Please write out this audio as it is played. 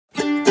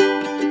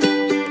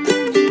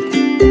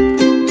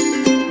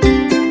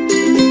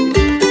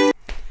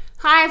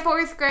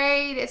4th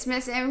grade. It's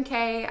Miss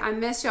MK. I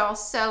miss y'all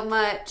so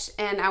much,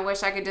 and I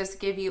wish I could just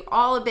give you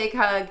all a big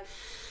hug.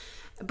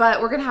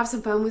 But we're going to have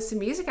some fun with some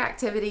music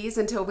activities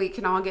until we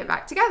can all get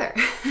back together.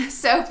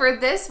 So for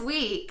this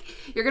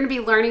week, you're going to be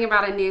learning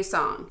about a new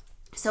song.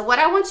 So what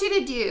I want you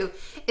to do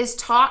is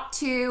talk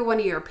to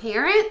one of your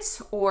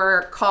parents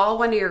or call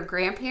one of your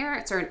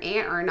grandparents or an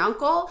aunt or an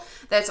uncle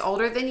that's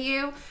older than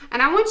you.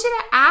 And I want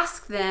you to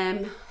ask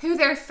them who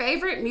their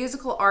favorite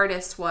musical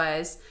artist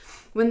was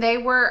when they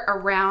were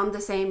around the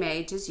same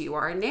age as you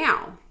are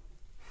now.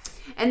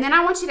 And then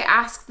I want you to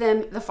ask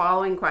them the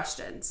following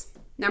questions.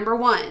 Number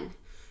 1,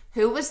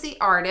 who was the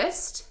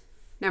artist?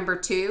 Number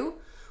 2,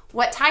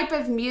 what type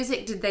of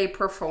music did they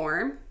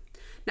perform?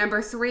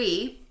 Number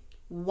 3,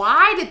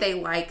 why did they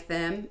like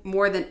them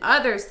more than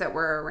others that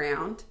were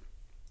around?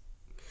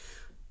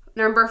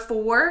 Number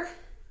 4,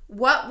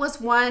 what was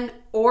one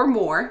or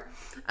more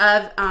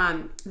of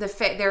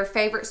their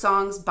favorite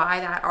songs by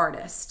that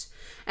artist?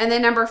 And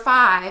then number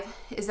 5,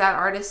 is that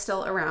artist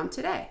still around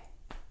today?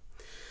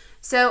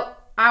 So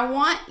I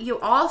want you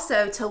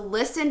also to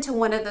listen to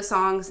one of the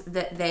songs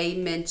that they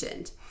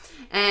mentioned.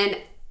 And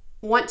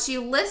once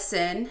you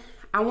listen,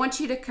 I want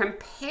you to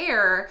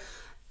compare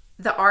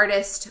the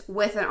artist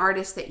with an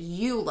artist that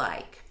you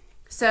like.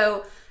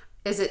 So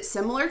is it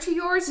similar to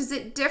yours? Is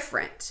it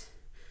different?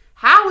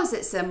 How is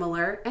it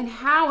similar and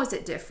how is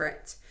it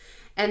different?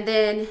 And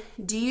then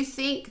do you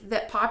think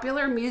that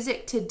popular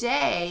music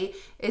today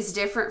is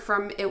different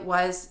from it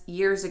was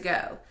years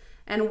ago?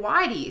 And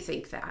why do you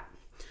think that?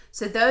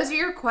 So those are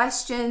your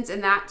questions,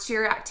 and that's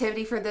your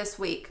activity for this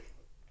week.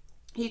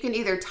 You can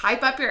either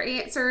type up your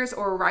answers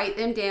or write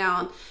them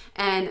down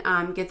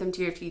and get them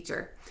to your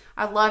teacher.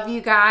 I love you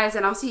guys,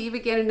 and I'll see you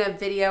again in a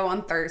video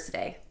on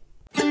Thursday.